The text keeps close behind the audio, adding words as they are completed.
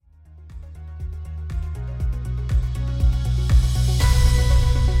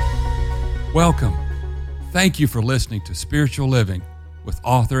Welcome. Thank you for listening to Spiritual Living with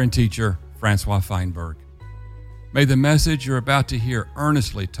author and teacher Francois Feinberg. May the message you're about to hear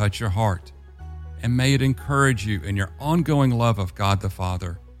earnestly touch your heart, and may it encourage you in your ongoing love of God the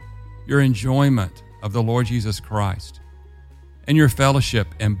Father, your enjoyment of the Lord Jesus Christ, and your fellowship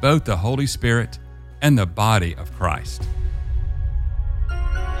in both the Holy Spirit and the body of Christ.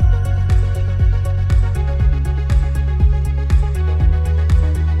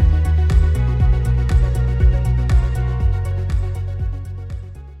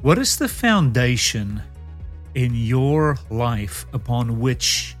 What is the foundation in your life upon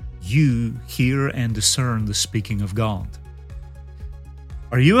which you hear and discern the speaking of God?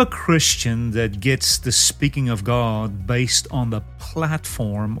 Are you a Christian that gets the speaking of God based on the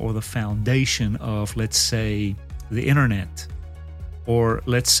platform or the foundation of, let's say, the internet, or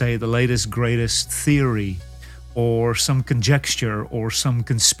let's say the latest, greatest theory, or some conjecture, or some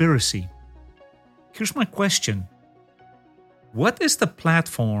conspiracy? Here's my question. What is the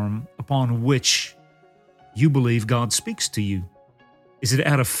platform upon which you believe God speaks to you? Is it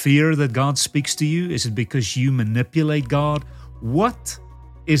out of fear that God speaks to you? Is it because you manipulate God? What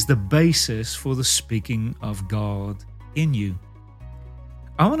is the basis for the speaking of God in you?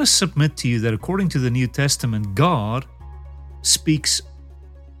 I want to submit to you that according to the New Testament, God speaks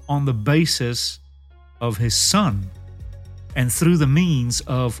on the basis of His Son and through the means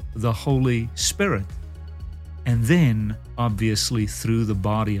of the Holy Spirit. And then, obviously, through the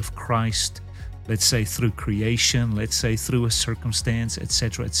body of Christ, let's say through creation, let's say through a circumstance,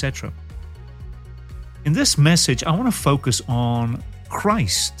 etc., etc. In this message, I want to focus on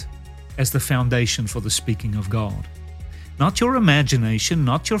Christ as the foundation for the speaking of God. Not your imagination,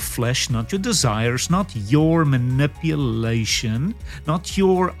 not your flesh, not your desires, not your manipulation, not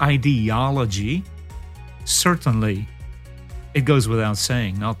your ideology. Certainly, it goes without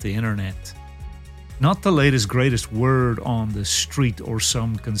saying, not the internet. Not the latest, greatest word on the street or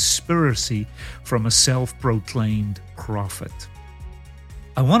some conspiracy from a self-proclaimed prophet.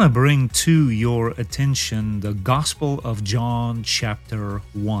 I want to bring to your attention the Gospel of John chapter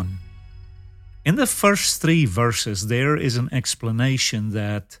 1. In the first 3 verses, there is an explanation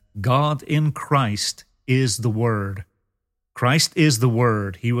that God in Christ is the Word. Christ is the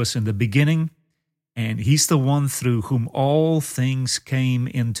Word. He was in the beginning, and He's the one through whom all things came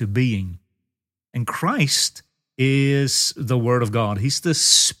into being. And Christ is the Word of God. He's the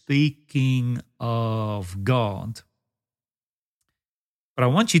speaking of God. But I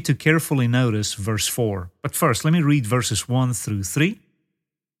want you to carefully notice verse 4. But first, let me read verses 1 through 3,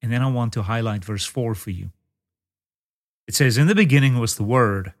 and then I want to highlight verse 4 for you. It says, "In the beginning was the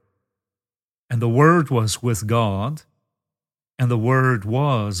Word, and the Word was with God, and the Word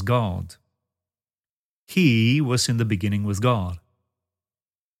was God. He was in the beginning with God.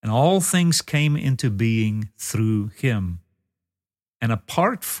 And all things came into being through Him. And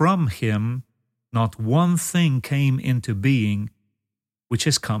apart from Him, not one thing came into being which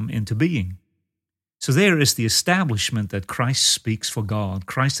has come into being." So there is the establishment that Christ speaks for God.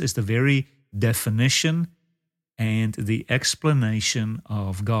 Christ is the very definition and the explanation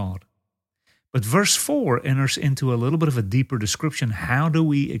of God. But verse 4 enters into a little bit of a deeper description. How do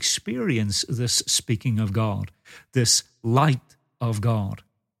we experience this speaking of God, this light of God?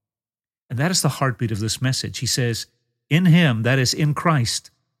 And that is the heartbeat of this message. He says, in Him, that is in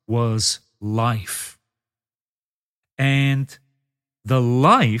Christ, was life. And the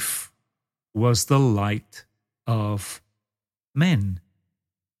life was the light of men.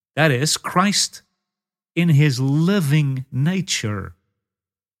 That is, Christ in His living nature.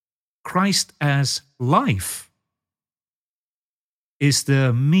 Christ as life is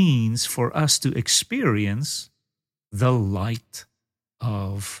the means for us to experience the light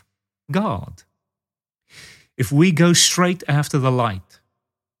of God. If we go straight after the light,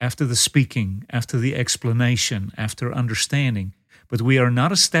 after the speaking, after the explanation, after understanding, but we are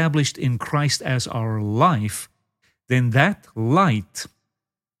not established in Christ as our life, then that light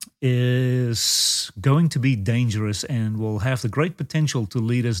is going to be dangerous and will have the great potential to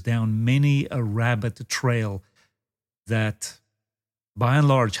lead us down many a rabbit trail that, by and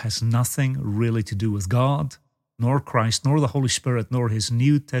large, has nothing really to do with God, nor Christ, nor the Holy Spirit, nor His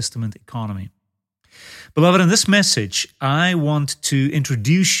New Testament economy. Beloved, in this message, I want to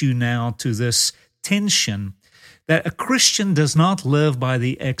introduce you now to this tension that a Christian does not live by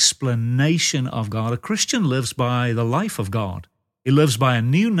the explanation of God. A Christian lives by the life of God. He lives by a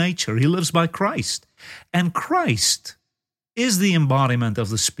new nature. He lives by Christ. And Christ is the embodiment of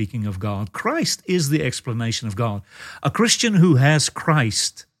the speaking of God. Christ is the explanation of God. A Christian who has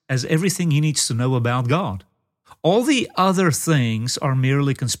Christ has everything he needs to know about God. All the other things are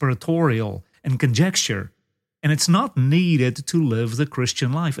merely conspiratorial and conjecture, and it's not needed to live the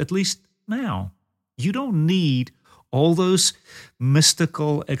Christian life, at least now. You don't need all those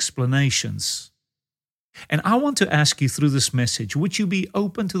mystical explanations. And I want to ask you through this message, would you be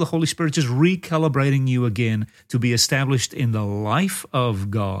open to the Holy Spirit just recalibrating you again to be established in the life of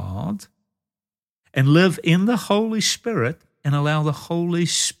God and live in the Holy Spirit and allow the Holy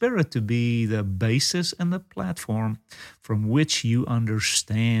Spirit to be the basis and the platform from which you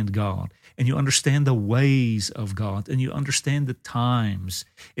understand God, and you understand the ways of God, and you understand the times.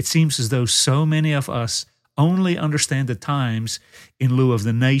 It seems as though so many of us only understand the times in lieu of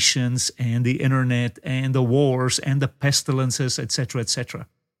the nations and the internet and the wars and the pestilences, etc., etc.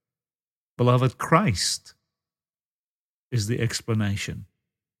 Beloved, Christ is the explanation.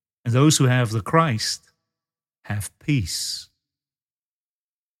 And those who have the Christ have peace.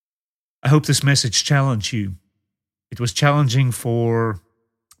 I hope this message challenged you. It was challenging for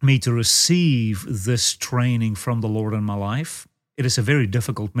me to receive this training from the Lord in my life. It is a very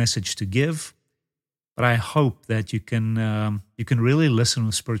difficult message to give, but I hope that you can really listen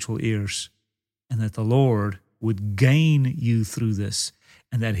with spiritual ears, and that the Lord would gain you through this,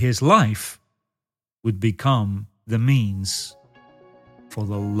 and that His life would become the means for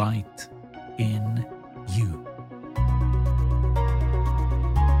the light in you.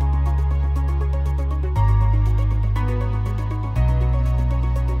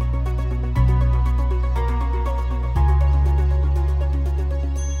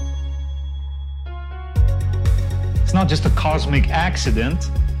 It's not just a cosmic accident.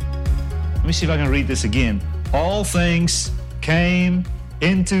 Let me see if I can read this again. All things came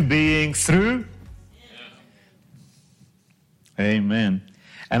into being through. Amen.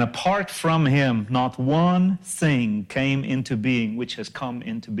 And apart from Him, not one thing came into being which has come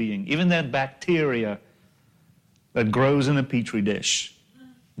into being. Even that bacteria that grows in a petri dish,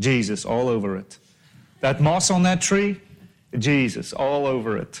 Jesus all over it. That moss on that tree, Jesus all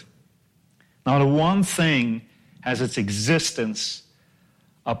over it. Not a one thing has its existence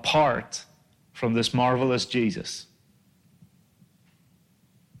apart from this marvelous Jesus.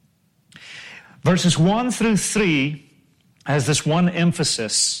 Verses 1 through 3 has this one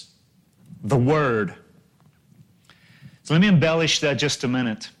emphasis, the Word. So let me embellish that just a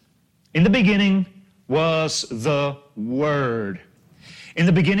minute. In the beginning was the Word. In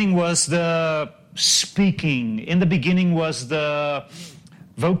the beginning was the speaking. In the beginning was the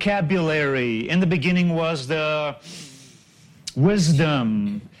vocabulary. In the beginning was the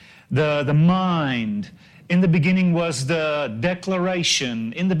wisdom, the mind. In the beginning was the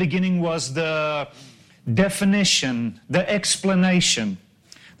declaration. In the beginning was the definition, the explanation.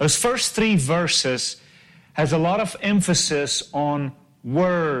 Those first 3 verses has a lot of emphasis on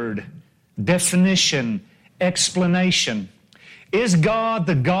word, definition, explanation. Is God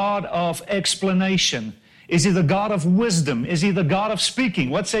the God of explanation? Is He the God of wisdom? Is He the God of speaking?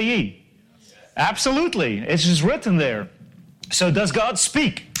 What say ye? Yes. Absolutely. It's just written there. So does God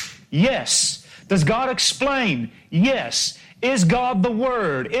speak? Yes. Does God explain? Yes. Is God the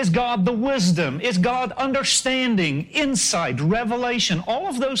Word? Is God the wisdom? Is God understanding, insight, revelation? All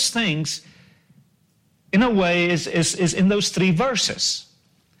of those things, in a way, is in those 3 verses.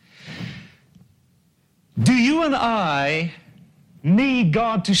 Do you and I need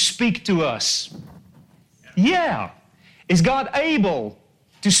God to speak to us? Yeah. Is God able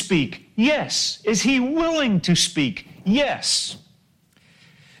to speak? Yes. Is He willing to speak? Yes.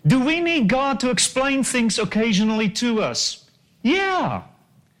 Do we need God to explain things occasionally to us? Yeah.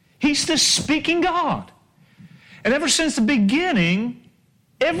 He's the speaking God. And ever since the beginning,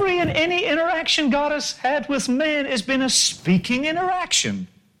 every and any interaction God has had with man has been a speaking interaction.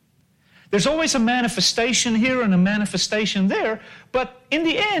 There's always a manifestation here and a manifestation there, but in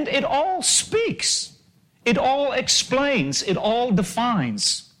the end, it all speaks. It all explains. It all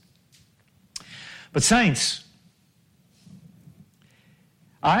defines. But saints,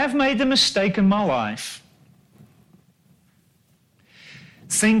 I have made the mistake in my life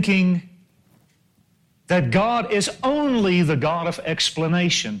thinking that God is only the God of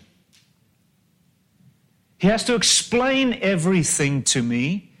explanation. He has to explain everything to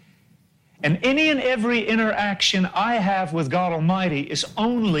me, and any and every interaction I have with God Almighty is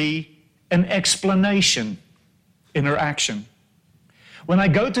only an explanation interaction. When I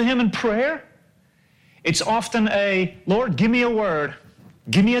go to Him in prayer, it's often a, Lord, give me a word,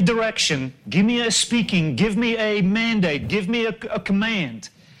 give me a direction, give me a speaking, give me a mandate, give me a command.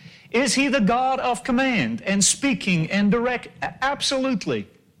 Is He the God of command and speaking and direct? Absolutely.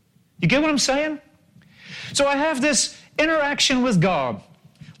 You get what I'm saying? So I have this interaction with God.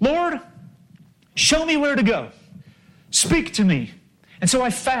 Lord, show me where to go. Speak to me. And so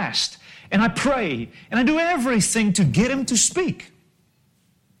I fast and I pray and I do everything to get Him to speak.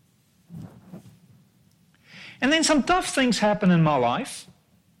 And then some tough things happen in my life.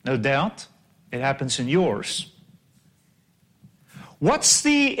 No doubt, it happens in yours. What's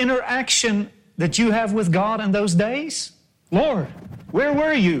the interaction that you have with God in those days? Lord, where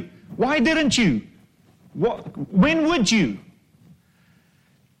were you? Why didn't you? When would you?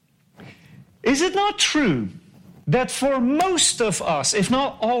 Is it not true that for most of us, if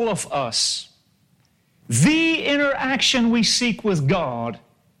not all of us, the interaction we seek with God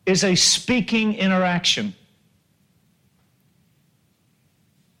is a speaking interaction?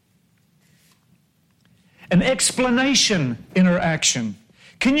 An explanation interaction.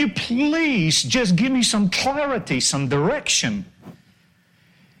 Can you please just give me some clarity, some direction?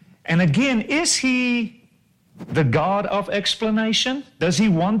 And again, is He the God of explanation? Does He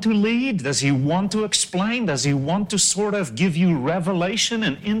want to lead? Does He want to explain? Does He want to sort of give you revelation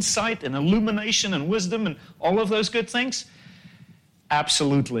and insight and illumination and wisdom and all of those good things?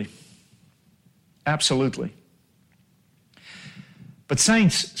 Absolutely. Absolutely. But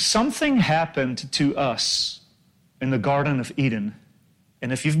saints, something happened to us in the Garden of Eden.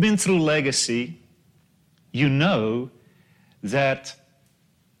 And if you've been through Legacy, you know that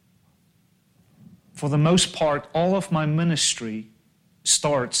for the most part, all of my ministry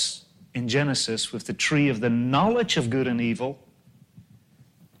starts in Genesis with the tree of the knowledge of good and evil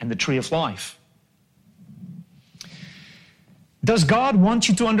and the tree of life. Does God want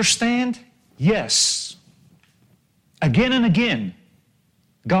you to understand? Yes. Again and again.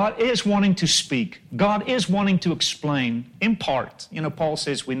 God is wanting to speak. God is wanting to explain in part. You know, Paul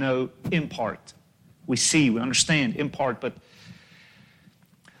says we know in part. We see, we understand in part. But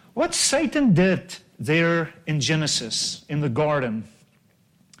what Satan did there in Genesis, in the garden,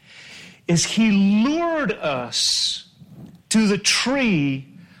 is he lured us to the tree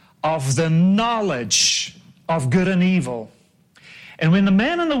of the knowledge of good and evil. And when the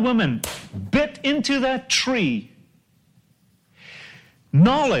man and the woman bit into that tree,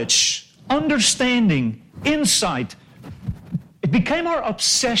 knowledge, understanding, insight, it became our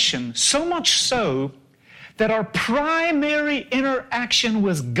obsession, so much so that our primary interaction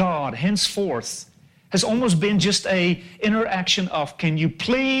with God henceforth has almost been just an interaction of, can you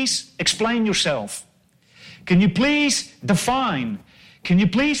please explain yourself? Can you please define? Can you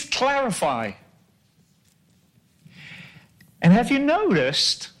please clarify? And have you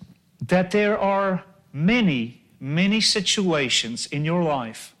noticed that there are many situations in your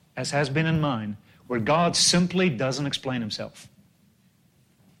life, as has been in mine, where God simply doesn't explain Himself?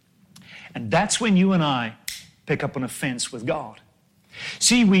 And that's when you and I pick up an offense with God.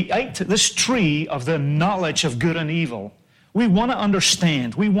 See, we ate this tree of the knowledge of good and evil. We want to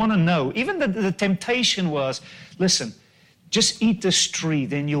understand. We want to know. Even the temptation was, listen, just eat this tree,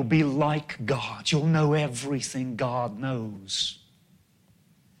 then you'll be like God. You'll know everything God knows.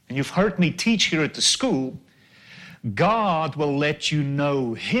 And you've heard me teach here at the school, God will let you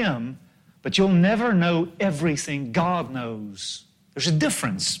know Him, but you'll never know everything God knows. There's a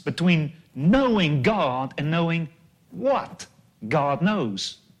difference between knowing God and knowing what God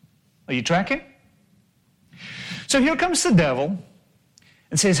knows. Are you tracking? So here comes the devil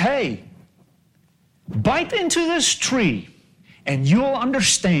and says, hey, bite into this tree and you'll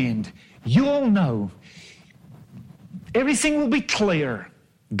understand, you'll know. Everything will be clear.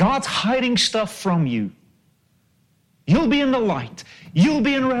 God's hiding stuff from you. You'll be in the light. You'll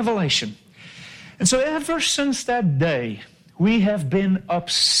be in revelation. And so ever since that day, we have been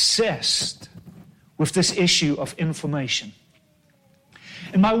obsessed with this issue of information.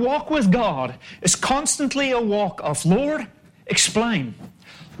 And my walk with God is constantly a walk of, Lord, explain.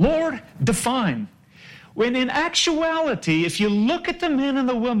 Lord, define. When in actuality, if you look at the men and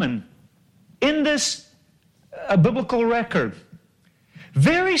the women in this biblical record,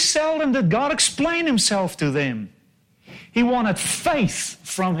 very seldom did God explain Himself to them. He wanted faith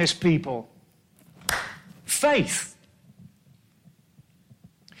from His people. Faith.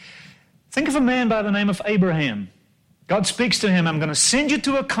 Think of a man by the name of Abraham. God speaks to him, I'm going to send you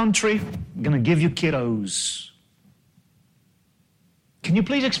to a country, I'm going to give you kiddos. Can you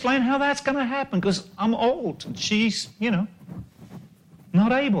please explain how that's going to happen? Because I'm old and she's,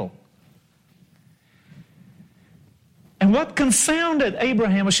 not able. And what confounded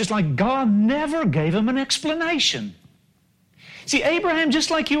Abraham was just like God never gave him an explanation. See, Abraham,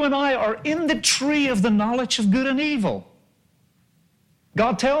 just like you and I, are in the tree of the knowledge of good and evil.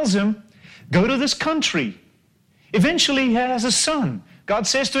 God tells him, go to this country. Eventually he has a son. God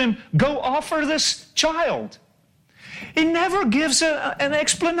says to him, go offer this child. He never gives an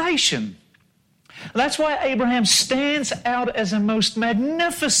explanation. That's why Abraham stands out as a most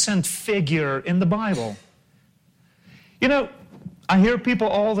magnificent figure in the Bible. You know, I hear people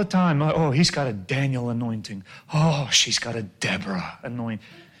all the time, oh, he's got a Daniel anointing. Oh, she's got a Deborah anointing.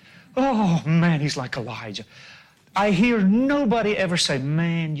 Oh, man, he's like Elijah. I hear nobody ever say,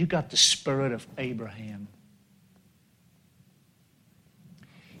 man, you got the spirit of Abraham.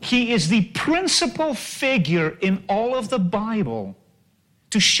 He is the principal figure in all of the Bible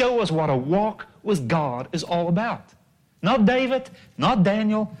to show us what a walk with God is all about. Not David, not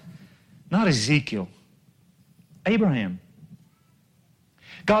Daniel, not Ezekiel. Abraham.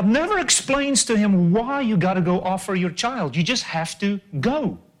 God never explains to him why you got to go offer your child. You just have to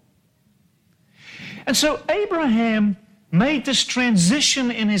go. And so Abraham made this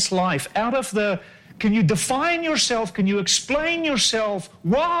transition in his life out of the, can you define yourself? Can you explain yourself?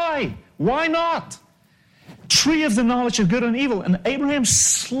 Why? Why not? Tree of the knowledge of good and evil. And Abraham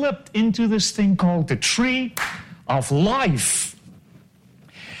slipped into this thing called the tree of life.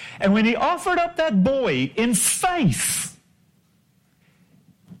 And when he offered up that boy in faith,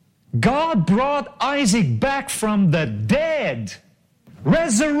 God brought Isaac back from the dead.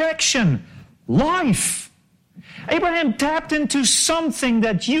 Resurrection. Life. Abraham tapped into something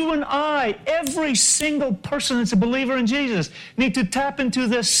that you and I, every single person that's a believer in Jesus, need to tap into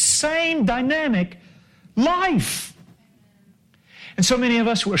the same dynamic, life. And so many of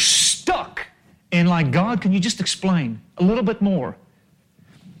us were stuck in like, God, can you just explain a little bit more?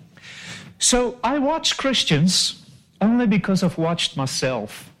 So I watch Christians only because I've watched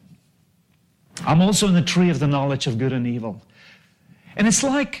myself. I'm also in the tree of the knowledge of good and evil. And it's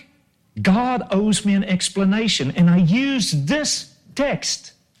like God owes me an explanation. And I use this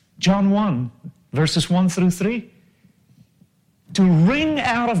text, John 1, verses 1 through 3, to wring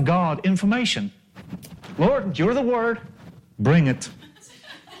out of God information. Lord, you're the Word. Bring it.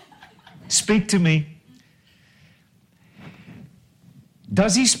 Speak to me.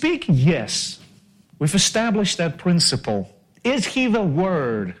 Does He speak? Yes. We've established that principle. Is He the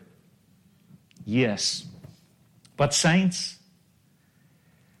Word? Yes. But saints,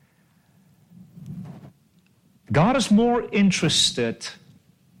 God is more interested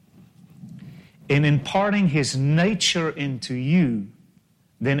in imparting His nature into you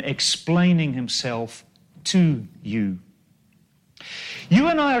than explaining Himself to you. You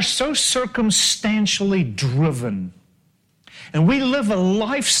and I are so circumstantially driven, and we live a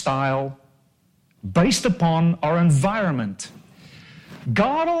lifestyle based upon our environment.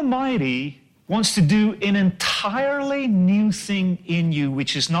 God Almighty wants to do an entirely new thing in you,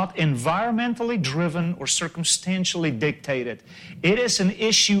 which is not environmentally driven or circumstantially dictated. It is an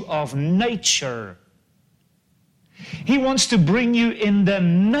issue of nature. He wants to bring you in the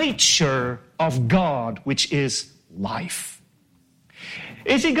nature of God, which is life.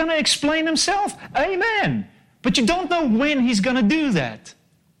 Is He going to explain Himself? Amen. But you don't know when He's going to do that.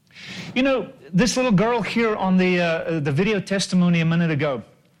 You know, this little girl here on the video testimony a minute ago,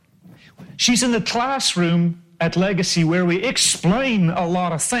 she's in the classroom at Legacy where we explain a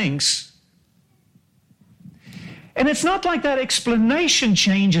lot of things. And it's not like that explanation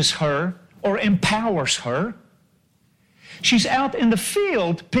changes her or empowers her. She's out in the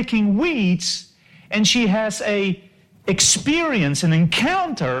field picking weeds, and she has a experience, an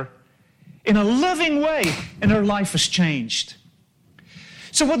encounter in a living way, and her life has changed.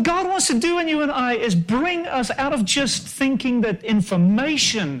 So what God wants to do in you and I is bring us out of just thinking that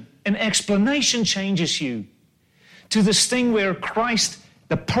information and explanation changes you to this thing where Christ,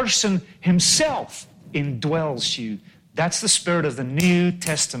 the person Himself, indwells you. That's the spirit of the New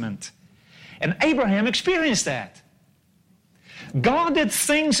Testament. And Abraham experienced that. God did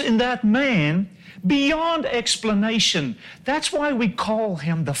things in that man beyond explanation. That's why we call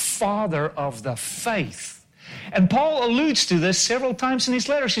him the father of the faith. And Paul alludes to this several times in his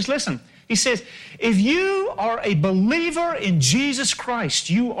letters. He says, if you are a believer in Jesus Christ,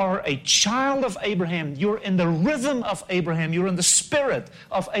 you are a child of Abraham. You're in the rhythm of Abraham. You're in the spirit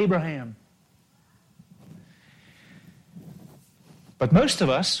of Abraham. But most of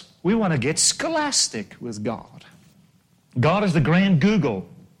us, we want to get scholastic with God. God is the grand Google.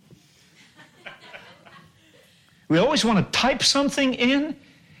 We always want to type something in,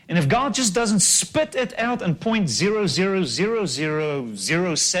 and if God just doesn't spit it out in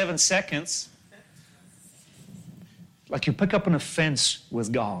 0.000007 seconds, like you pick up an offense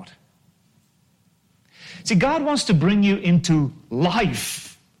with God. See, God wants to bring you into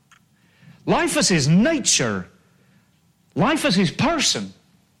life. Life is His nature. Life is His person.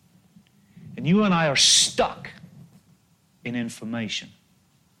 And you and I are stuck in information.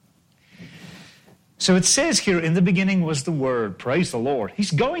 So it says here, in the beginning was the Word. Praise the Lord.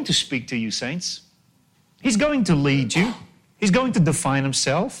 He's going to speak to you, saints. He's going to lead you. He's going to define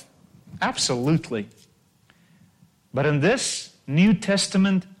himself. Absolutely. But in this New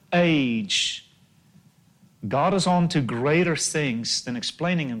Testament age, God is on to greater things than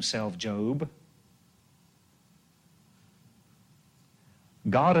explaining himself, Job.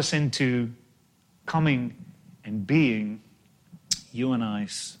 God is into coming and being you and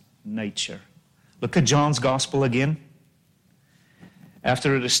I's nature. Look at John's Gospel again.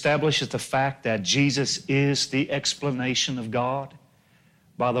 After it establishes the fact that Jesus is the explanation of God.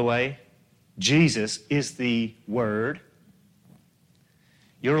 By the way, Jesus is the Word.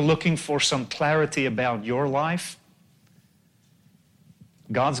 You're looking for some clarity about your life.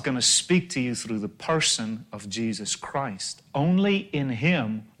 God's going to speak to you through the person of Jesus Christ. Only in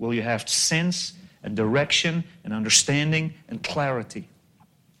Him will you have sense and direction and understanding and clarity.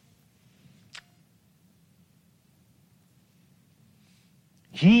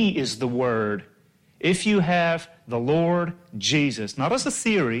 He is the Word. If you have the Lord Jesus, not as a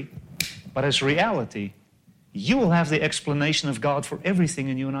theory, but as reality, you will have the explanation of God for everything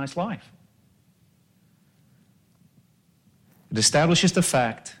in you and I's life. It establishes the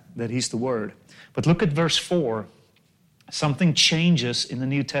fact that He's the Word. But look at verse 4. Something changes in the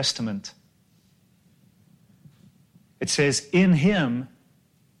New Testament. It says, in Him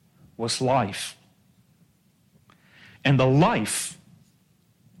was life. And the life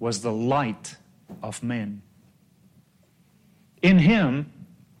was the light of men. In Him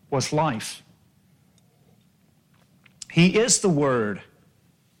was life. He is the Word.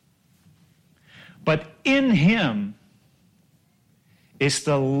 But in Him is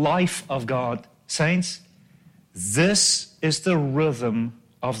the life of God. Saints, this is the rhythm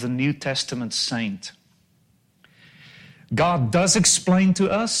of the New Testament saint. God does explain to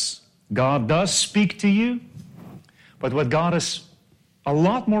us. God does speak to you. But what God is a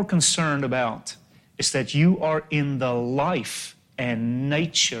lot more concerned about is that you are in the life and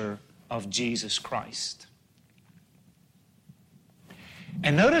nature of Jesus Christ.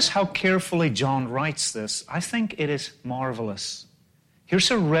 And notice how carefully John writes this. I think it is marvelous. Here's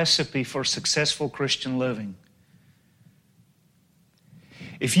a recipe for successful Christian living.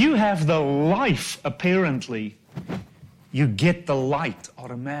 If you have the life, apparently, you get the light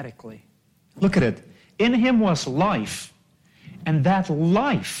automatically. Look at it. In Him was life, and that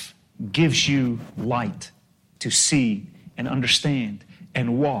life gives you light to see and understand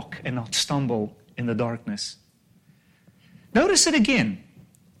and walk and not stumble in the darkness. Notice it again.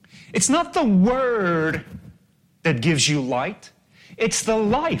 It's not the Word that gives you light. It's the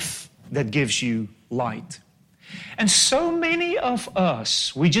life that gives you light. And so many of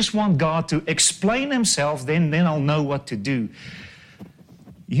us, we just want God to explain Himself, then I'll know what to do.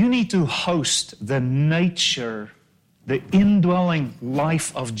 You need to host the nature, the indwelling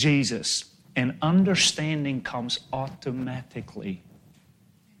life of Jesus, and understanding comes automatically.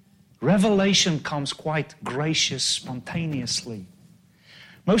 Revelation comes quite gracious, spontaneously.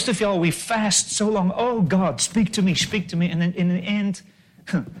 Most of y'all, we fast so long, oh God, speak to me, and then in the end,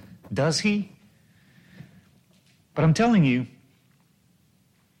 does He? But I'm telling you,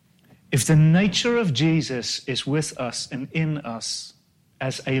 if the nature of Jesus is with us and in us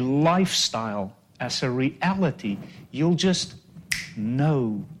as a lifestyle, as a reality, you'll just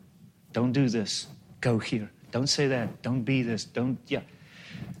know, don't do this, go here. Don't say that, don't be this,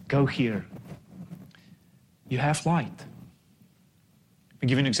 go here. You have light. I'll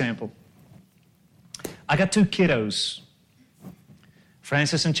give you an example. I got 2 kiddos,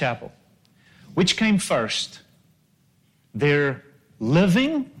 Francis and Chapel. Which came first? Their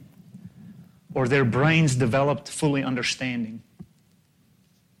living or their brains developed fully understanding?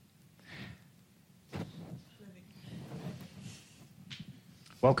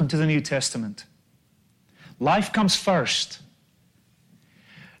 Welcome to the New Testament. Life comes first.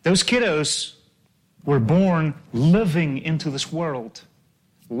 Those kiddos were born living into this world.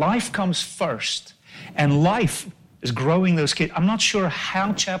 Life comes first. And life is growing those kids. I'm not sure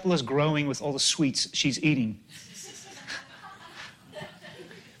how Chapel is growing with all the sweets she's eating.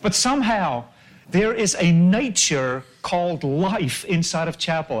 But somehow, there is a nature called life inside of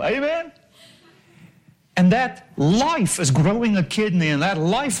Chapel. Amen? And that life is growing a kidney, and that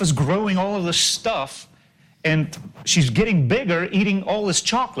life is growing all of this stuff. And she's getting bigger, eating all this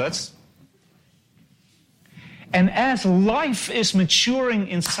chocolates. And as life is maturing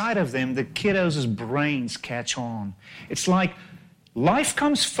inside of them, the kiddos' brains catch on. It's like life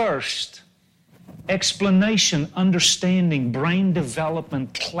comes first. Explanation, understanding, brain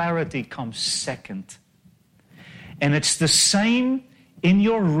development, clarity comes second. And it's the same in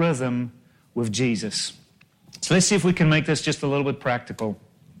your rhythm with Jesus. So let's see if we can make this just a little bit practical.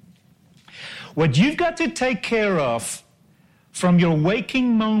 What you've got to take care of from your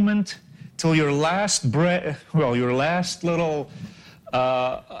waking moment till your last breath, your last little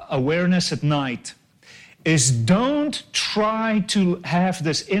awareness at night, is don't try to have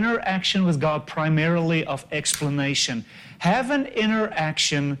this interaction with God primarily of explanation. Have an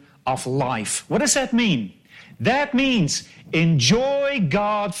interaction of life. What does that mean? That means enjoy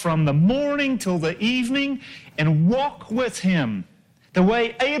God from the morning till the evening and walk with Him the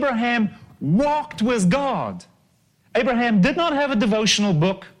way Abraham walked with God. Abraham did not have a devotional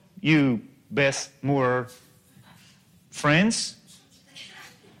book, you Beth Moore friends.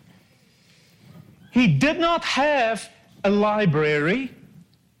 He did not have a library.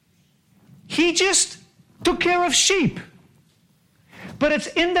 He just took care of sheep. But it's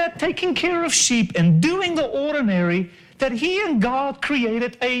in that taking care of sheep and doing the ordinary that he and God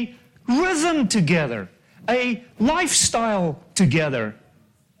created a rhythm together, a lifestyle together.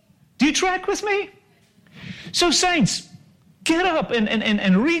 Do you track with me? So saints, get up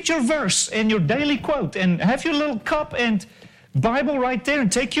and read your verse and your daily quote and have your little cup and Bible right there and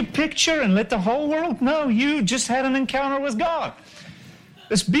take your picture and let the whole world know you just had an encounter with God.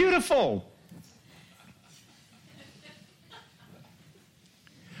 It's beautiful.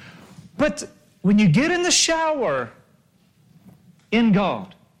 But when you get in the shower in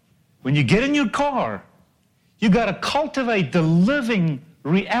God, when you get in your car, you got to cultivate the living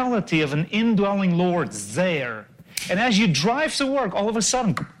reality of an indwelling Lord there. And as you drive to work, all of a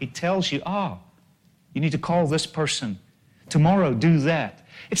sudden, He tells you, you need to call this person. Tomorrow, do that.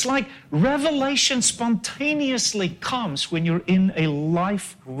 It's like revelation spontaneously comes when you're in a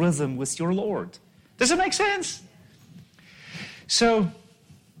life rhythm with your Lord. Does it make sense? So,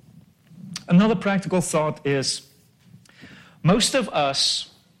 another practical thought is, most of us,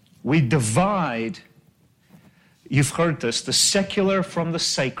 we divide, you've heard this, the secular from the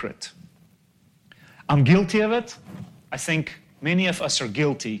sacred. I'm guilty of it. I think many of us are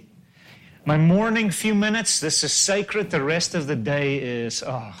guilty. My morning few minutes, this is sacred. The rest of the day is,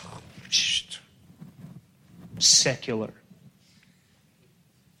 secular.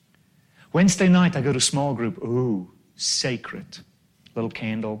 Wednesday night, I go to small group. Ooh, sacred. Little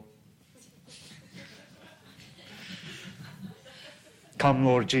candle. Come,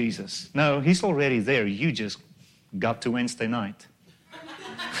 Lord Jesus. No, He's already there. You just got to Wednesday night.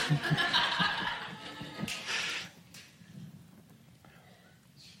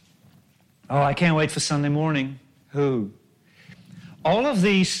 I can't wait for Sunday morning. Who? All of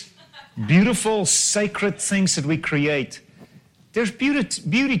these beautiful, sacred things that we create, there's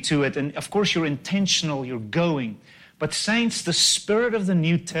beauty to it. And of course, you're intentional, you're going. But saints, the spirit of the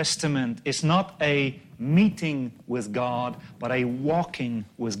New Testament is not a meeting with God, but a walking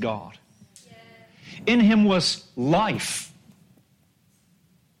with God. In Him was life.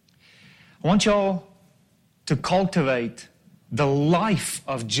 I want y'all to cultivate the life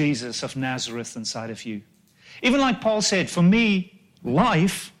of Jesus of Nazareth inside of you. Even like Paul said, for me,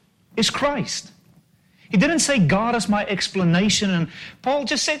 life is Christ. He didn't say God is my explanation. And Paul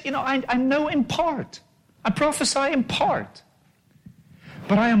just said, I know in part. I prophesy in part.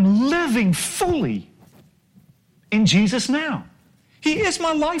 But I am living fully in Jesus now. He is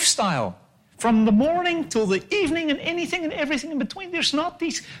my lifestyle. From the morning till the evening and anything and everything in between. There's not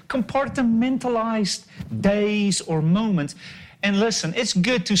these compartmentalized days or moments. And listen, it's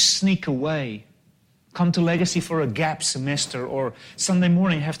good to sneak away. Come to Legacy for a gap semester or Sunday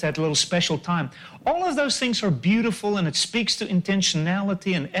morning have that little special time. All of those things are beautiful and it speaks to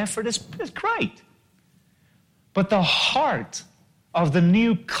intentionality and effort. It's great. But the heart of the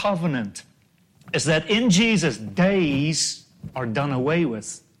new covenant is that in Jesus, days are done away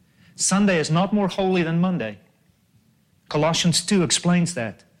with. Sunday is not more holy than Monday. Colossians 2 explains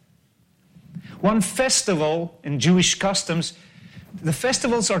that. One festival in Jewish customs, the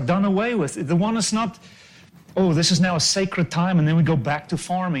festivals are done away with. The one is not, this is now a sacred time and then we go back to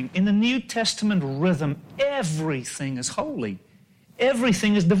farming. In the New Testament rhythm, everything is holy.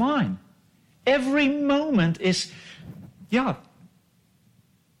 Everything is divine. Every moment is,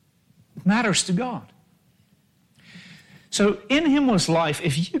 matters to God. So in Him was life.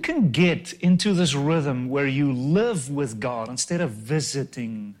 If you can get into this rhythm where you live with God instead of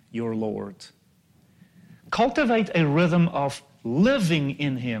visiting your Lord, cultivate a rhythm of living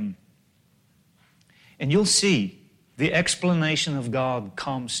in Him, and you'll see the explanation of God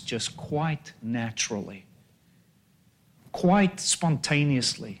comes just quite naturally, quite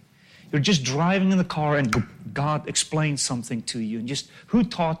spontaneously. You're just driving in the car and God explains something to you. And just, who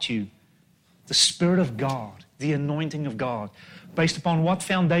taught you? The Spirit of God, the anointing of God. Based upon what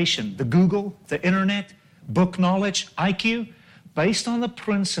foundation? The Google, the internet, book knowledge, IQ? based on the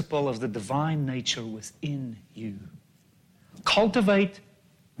principle of the divine nature within you. Cultivate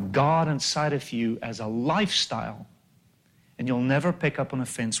God inside of you as a lifestyle, and you'll never pick up an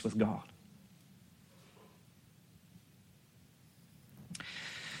offense with God.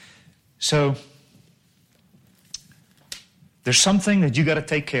 So, there's something that you got to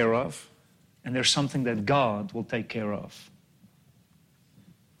take care of, and there's something that God will take care of.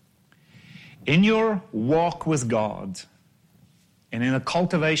 In your walk with God, and in the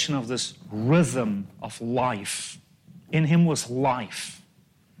cultivation of this rhythm of life, in Him was life,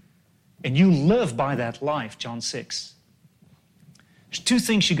 and you live by that life, John 6. There's two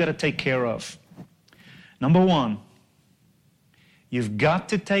things you got to take care of. Number one, you've got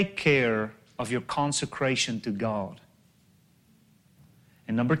to take care of your consecration to God.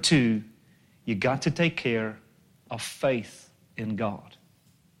 And number two, you got to take care of faith in God.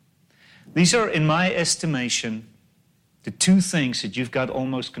 These are, in my estimation, the two things that you've got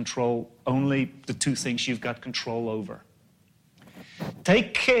almost control, only the two things you've got control over.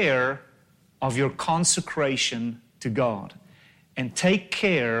 Take care of your consecration to God, and take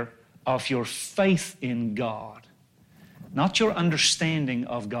care of your faith in God, not your understanding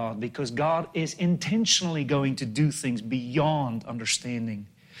of God, because God is intentionally going to do things beyond understanding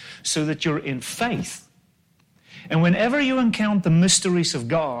so that you're in faith. And whenever you encounter the mysteries of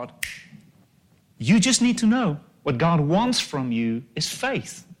God, you just need to know what God wants from you is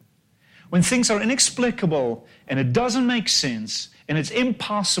faith. When things are inexplicable and it doesn't make sense and it's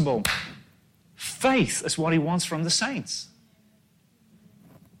impossible, faith is what He wants from the saints.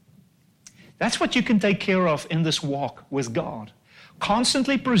 That's what you can take care of in this walk with God.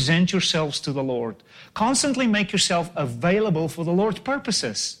 Constantly present yourselves to the Lord. Constantly make yourself available for the Lord's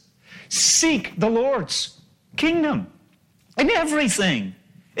purposes. Seek the Lord's kingdom in everything.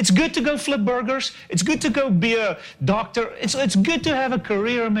 It's good to go flip burgers. It's good to go be a doctor. It's good to have a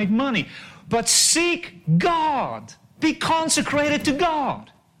career and make money. But seek God. Be consecrated to God.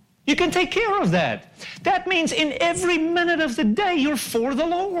 You can take care of that. That means in every minute of the day, you're for the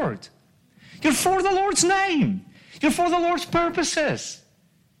Lord. You're for the Lord's name. You're for the Lord's purposes.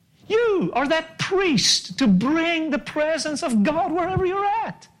 You are that priest to bring the presence of God wherever you're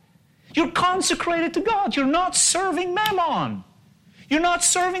at. You're consecrated to God. You're not serving mammon. You're not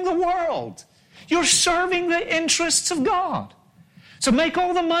serving the world. You're serving the interests of God. So make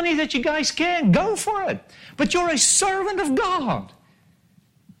all the money that you guys can. Go for it. But you're a servant of God.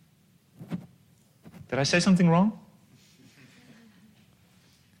 Did I say something wrong?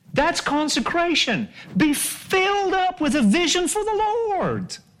 That's consecration. Be filled up with a vision for the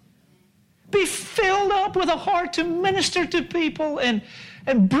Lord. Be filled up with a heart to minister to people and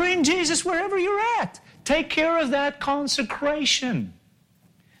bring Jesus wherever you're at. Take care of that consecration.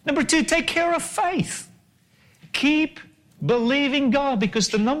 Number two, take care of faith. Keep believing God, because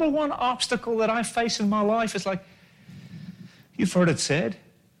the number one obstacle that I face in my life is like, you've heard it said,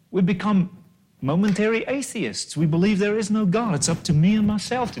 we become momentary atheists. We believe there is no God. It's up to me and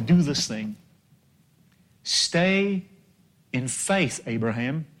myself to do this thing. Stay in faith,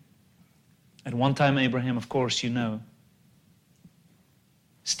 Abraham. At one time, Abraham, of course, you know,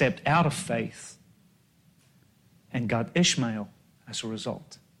 stepped out of faith and got Ishmael as a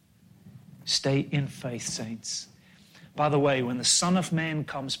result. Stay in faith, saints. By the way, when the Son of Man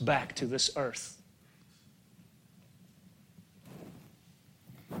comes back to this earth,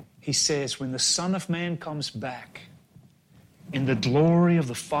 He says, when the Son of Man comes back in the glory of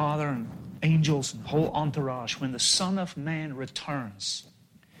the Father and angels and whole entourage, when the Son of Man returns,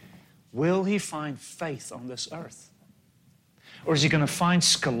 will He find faith on this earth? Or is He going to find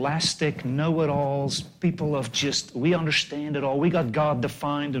scholastic know-it-alls, people of just, we understand it all, we got God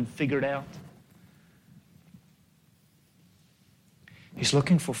defined and figured out? He's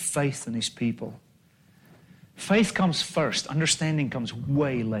looking for faith in His people. Faith comes first. Understanding comes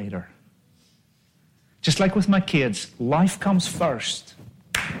way later. Just like with my kids, life comes first.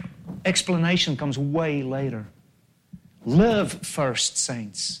 Explanation comes way later. Live first,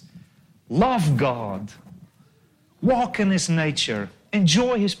 saints. Love God. Walk in His nature.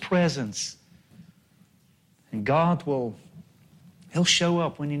 Enjoy His presence. And God He'll show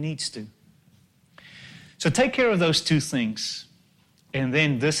up when He needs to. So take care of those two things. And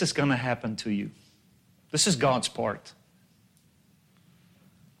then this is going to happen to you. This is God's part.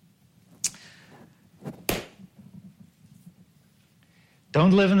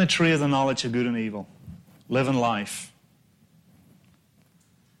 Don't live in the tree of the knowledge of good and evil. Live in life.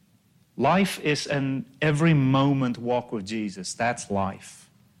 Life is an every moment walk with Jesus. That's life.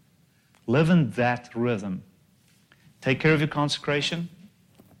 Live in that rhythm. Take care of your consecration.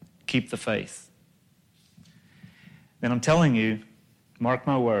 Keep the faith. then I'm telling you, mark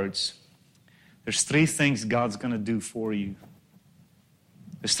my words, there's 3 things God's going to do for you.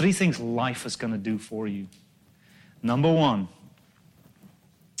 There's 3 things life is going to do for you. Number 1,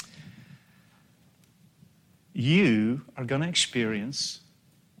 you are going to experience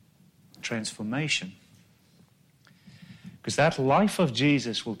transformation. Because that life of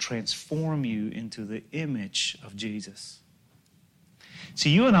Jesus will transform you into the image of Jesus.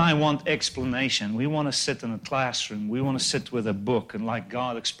 See, you and I want explanation. We want to sit in a classroom. We want to sit with a book and like,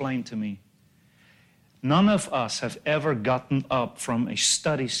 God, explain to me. None of us have ever gotten up from a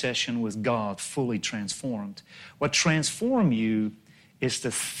study session with God fully transformed. What transforms you is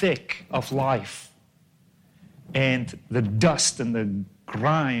the thick of life and the dust and the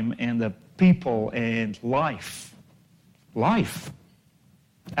grime and the people and life. Life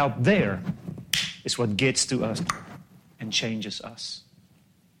out there is what gets to us and changes us.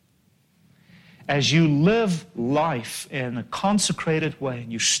 As you live life in a consecrated way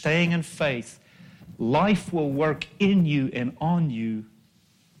and you're staying in faith, life will work in you and on you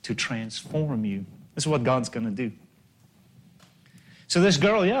to transform you. This is what God's going to do. So this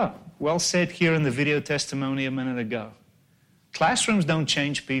girl, well said here in the video testimony a minute ago. Classrooms don't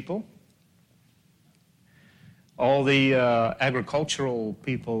change people. All the agricultural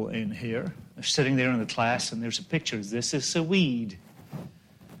people in here are sitting there in the class and there's a picture. This is a weed.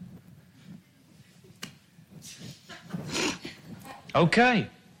 Okay.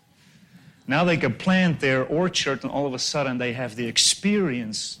 Now they can plant their orchard and all of a sudden they have the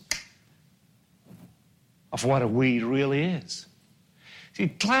experience of what a weed really is. See,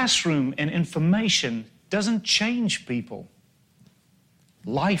 classroom and information doesn't change people.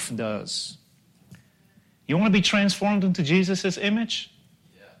 Life does. You want to be transformed into Jesus' image?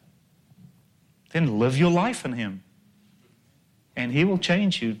 Yeah. Then live your life in Him. And He will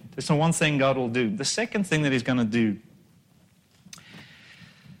change you. That's the one thing God will do. The second thing that He's going to do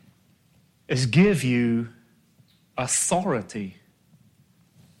is give you authority.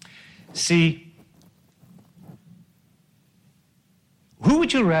 See, who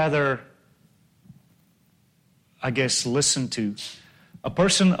would you rather, listen to? A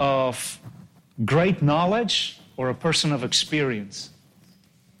person of great knowledge or a person of experience?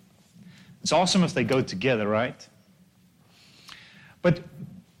 It's awesome if they go together, right? But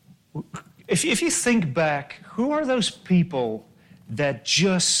if you think back, who are those people that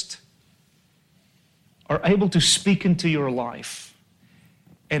just are able to speak into your life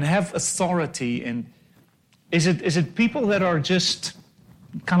and have authority? And is it people that are just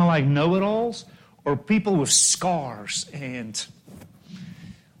kind of like know-it-alls, or people with scars and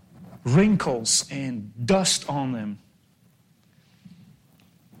wrinkles and dust on them?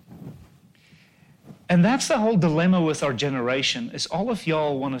 And that's the whole dilemma with our generation, is all of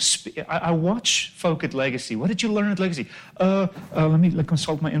y'all want to speak. I watch folk at Legacy. What did you learn at Legacy? Let me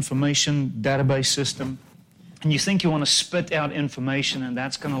consult my information database system. And you think you want to spit out information and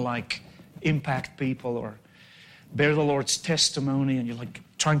that's going to impact people or bear the Lord's testimony, and you're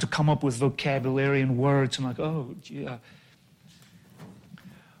trying to come up with vocabulary and words and oh, yeah.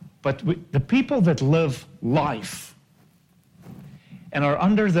 But the people that live life and are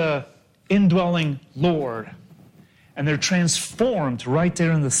under the indwelling Lord and they're transformed right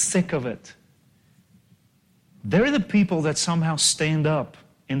there in the thick of it, they're the people that somehow stand up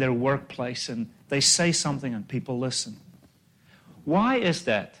in their workplace and they say something and people listen. Why is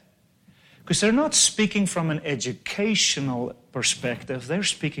that? Because they're not speaking from an educational perspective, they're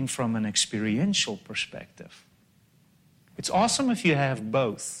speaking from an experiential perspective. It's awesome if you have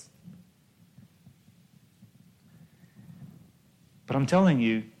both. But I'm telling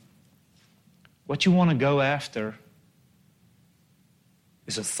you, what you want to go after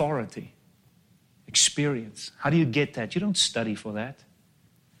is authority, experience. How do you get that? You don't study for that.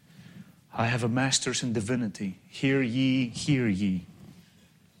 I have a master's in divinity. Hear ye, hear ye.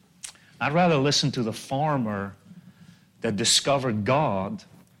 I'd rather listen to the farmer that discovered God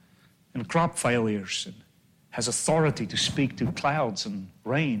in crop failures and has authority to speak to clouds and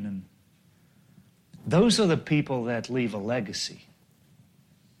rain. And those are the people that leave a legacy.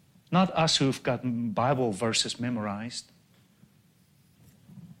 Not us who've got Bible verses memorized,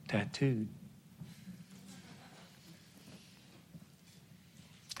 tattooed.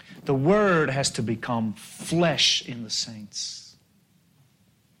 The Word has to become flesh in the saints.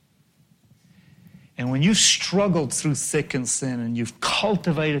 And when you've struggled through thick and thin and you've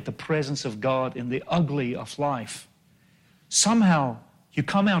cultivated the presence of God in the ugly of life, somehow you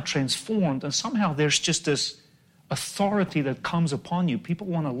come out transformed, and somehow there's just this authority that comes upon you. People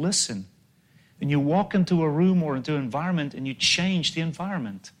want to listen. And you walk into a room or into an environment and you change the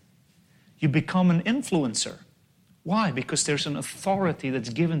environment. You become an influencer Why? Because there's an authority that's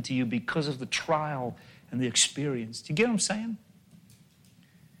given to you because of the trial and the experience. Do you get what I'm saying?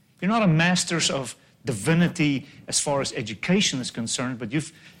 You're not a master of divinity as far as education is concerned, but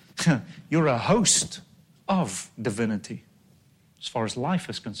you're a host of divinity as far as life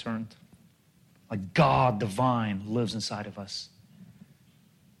is concerned. Like God divine lives inside of us.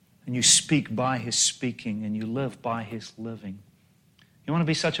 And you speak by His speaking, and you live by His living. You want to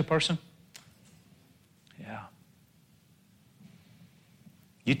be such a person? Yeah.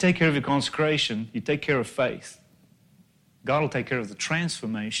 You take care of your consecration, you take care of faith. God will take care of the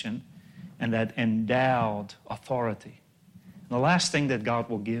transformation and that endowed authority. And the last thing that God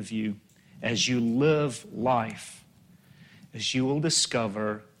will give you as you live life is you will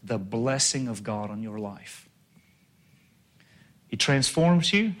discover the blessing of God on your life. He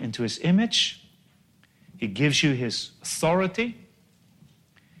transforms you into His image. He gives you His authority.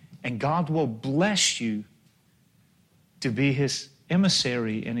 And God will bless you to be His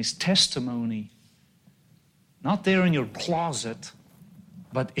emissary and His testimony. Not there in your closet,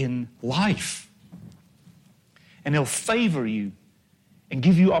 but in life. And He'll favor you and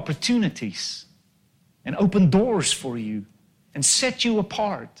give you opportunities and open doors for you and set you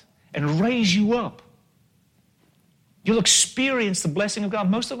apart and raise you up. You'll experience the blessing of God.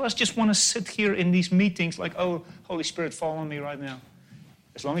 Most of us just want to sit here in these meetings like, oh, Holy Spirit, fall on me right now.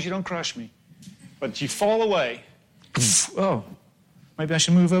 As long as you don't crush me. But you fall away. Oh, maybe I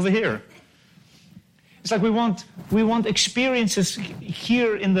should move over here. It's like we want experiences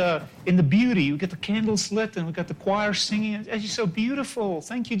here in the beauty. We get the candles lit and we got the choir singing. It's just so beautiful.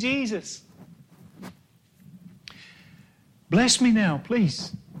 Thank you, Jesus. Bless me now,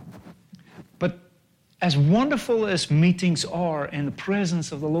 please. But as wonderful as meetings are and the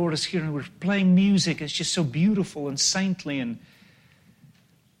presence of the Lord is here and we're playing music, it's just so beautiful and saintly, and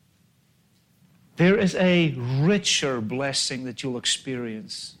there is a richer blessing that you'll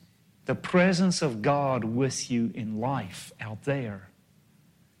experience. The presence of God with you in life out there.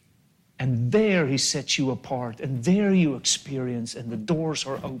 And there He sets you apart. And there you experience and the doors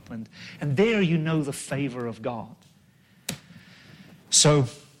are opened. And there you know the favor of God. So,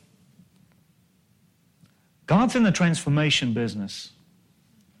 God's in the transformation business.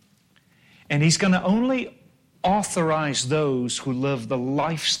 And He's going to only authorize those who live the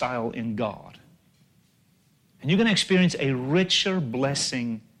lifestyle in God. And you're going to experience a richer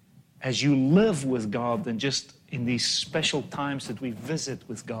blessing as you live with God than just in these special times that we visit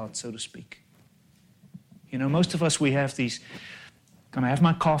with God, so to speak. You know, most of us, we have these, can I have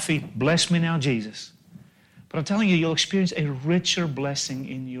my coffee? Bless me now, Jesus. But I'm telling you, you'll experience a richer blessing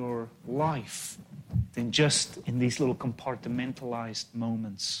in your life than just in these little compartmentalized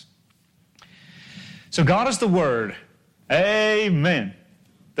moments. So God is the Word. Amen.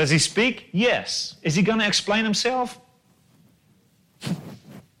 Does He speak? Yes. Is He going to explain Himself?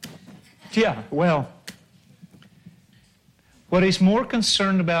 Yeah, well, what He's more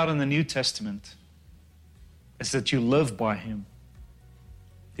concerned about in the New Testament is that you live by Him.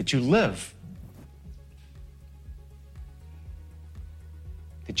 That you live.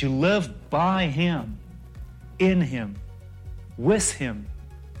 That you live by Him, in Him, with Him,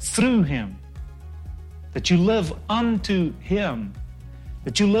 through Him. That you live unto Him.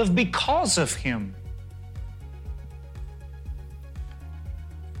 That you live because of Him.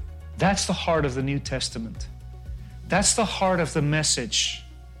 That's the heart of the New Testament. That's the heart of the message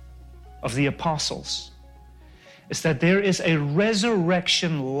of the apostles. Is that there is a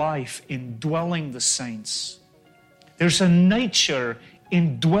resurrection life indwelling the saints. There's a nature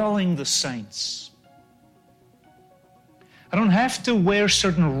indwelling the saints. I don't have to wear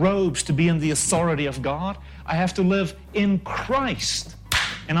certain robes to be in the authority of God. I have to live in Christ,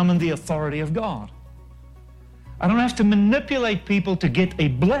 and I'm in the authority of God. I don't have to manipulate people to get a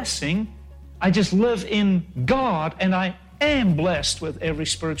blessing. I just live in God, and I am blessed with every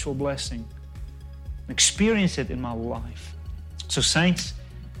spiritual blessing. Experience it in my life. So, saints,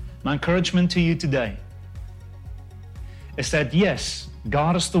 my encouragement to you today is that, yes,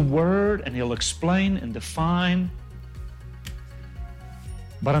 God is the Word, and He'll explain and define.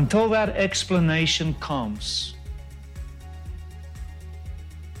 But until that explanation comes,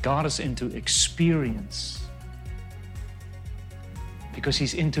 God is into experience. Because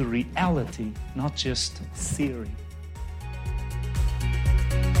He's into reality, not just theory.